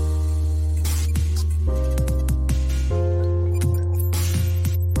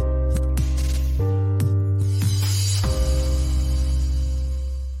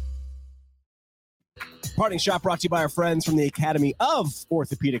 Parting shot brought to you by our friends from the Academy of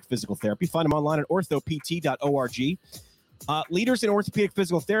Orthopedic Physical Therapy. Find them online at orthopt.org. Leaders in orthopedic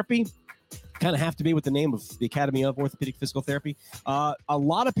physical therapy kind of have to be with the name of the Academy of Orthopedic Physical Therapy. A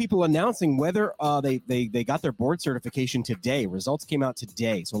lot of people announcing whether they got their board certification today. Results came out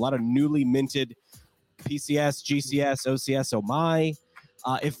today. So a lot of newly minted PCS, GCS, OCS, OMI.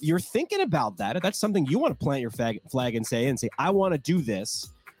 If you're thinking about that, if that's something you want to plant your flag and say, I want to do this.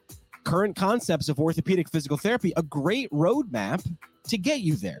 Current Concepts of Orthopedic Physical Therapy, a great roadmap to get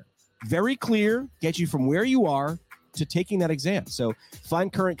you there. Very clear, get you from where you are to taking that exam. So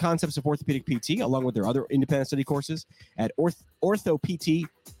find Current Concepts of Orthopedic PT along with their other independent study courses at orthopt.org.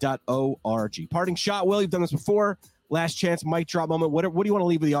 Parting shot, Will, you've done this before. Last chance, mic drop moment. What do you want to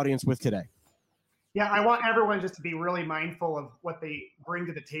leave with the audience with today? Yeah, I want everyone just to be really mindful of what they bring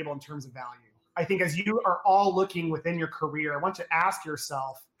to the table in terms of value. I think as you are all looking within your career, I want you to ask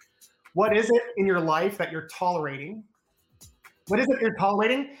yourself, what is it in your life that you're tolerating? What is it you're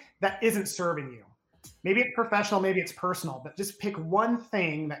tolerating that isn't serving you? Maybe it's professional, maybe it's personal, but just pick one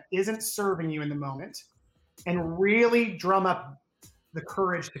thing that isn't serving you in the moment and really drum up the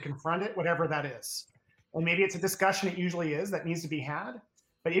courage to confront it, whatever that is. And maybe it's a discussion, it usually is, that needs to be had.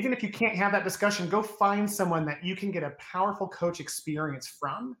 But even if you can't have that discussion, go find someone that you can get a powerful coach experience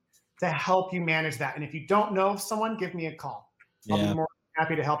from to help you manage that. And if you don't know of someone, give me a call. I'll be more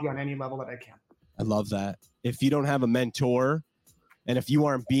happy to help you on any level that I can. I love that. If you don't have a mentor, and if you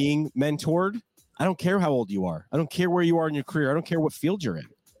aren't being mentored, I don't care how old you are. I don't care where you are in your career. I don't care what field you're in.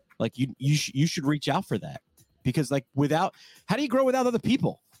 Like you should reach out for that, because like how do you grow without other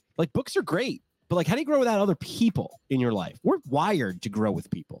people? Like books are great, but like how do you grow without other people in your life? We're wired to grow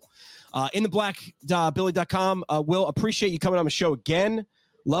with people. In the black, Billy.com. Will, appreciate you coming on the show again.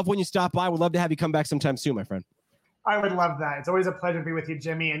 Love when you stop by. Would love to have you come back sometime soon, my friend. I would love that. It's always a pleasure to be with you,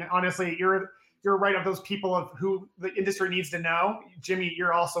 Jimmy. And honestly, you're right of those people of who the industry needs to know. Jimmy,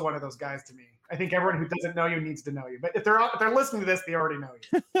 you're also one of those guys to me. I think everyone who doesn't know you needs to know you. But if they're listening to this, they already know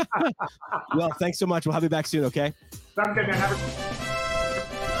you. Well, thanks so much. We'll have you back soon, okay? Sounds good, man.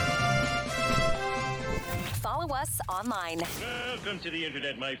 Follow us online. Welcome to the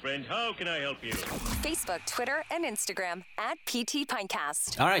internet, my friend. How can I help you? Facebook, Twitter, and Instagram at PT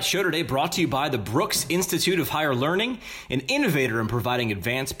Pinecast. All right, show today brought to you by the Brooks Institute of Higher Learning, an innovator in providing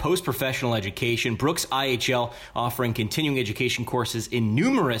advanced post-professional education. Brooks IHL offering continuing education courses in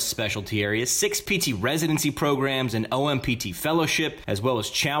numerous specialty areas, 6 PT residency programs, and OMPT fellowship, as well as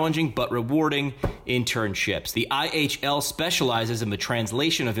challenging but rewarding internships. The IHL specializes in the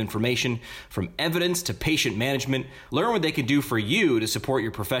translation of information from evidence to patient management. Learn what they can do for you to support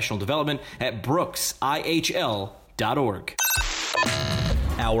your professional development at brooksihl.org.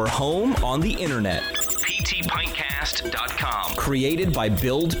 Our home on the internet. PTPintcast.com. Created by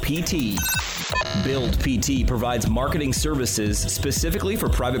Build PT. Build PT provides marketing services specifically for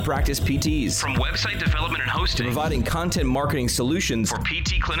private practice PTs. From website development and hosting to providing content marketing solutions for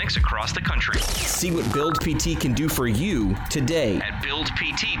PT clinics across the country. See what Build PT can do for you today at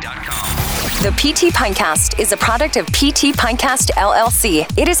buildpt.com. The PT Pinecast is a product of PT Pinecast LLC.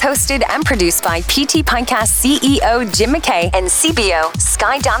 It is hosted and produced by PT Pinecast CEO Jim McKay and CBO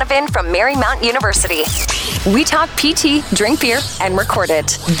Sky Donovan from Marymount University. We talk PT, drink beer, and record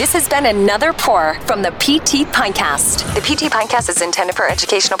it. This has been another pour from the PT Pinecast. The PT Pinecast is intended for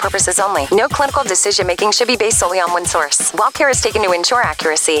educational purposes only. No clinical decision-making should be based solely on one source. While care is taken to ensure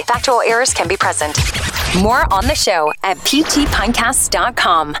accuracy, factual errors can be present. More on the show at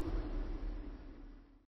ptpinecast.com.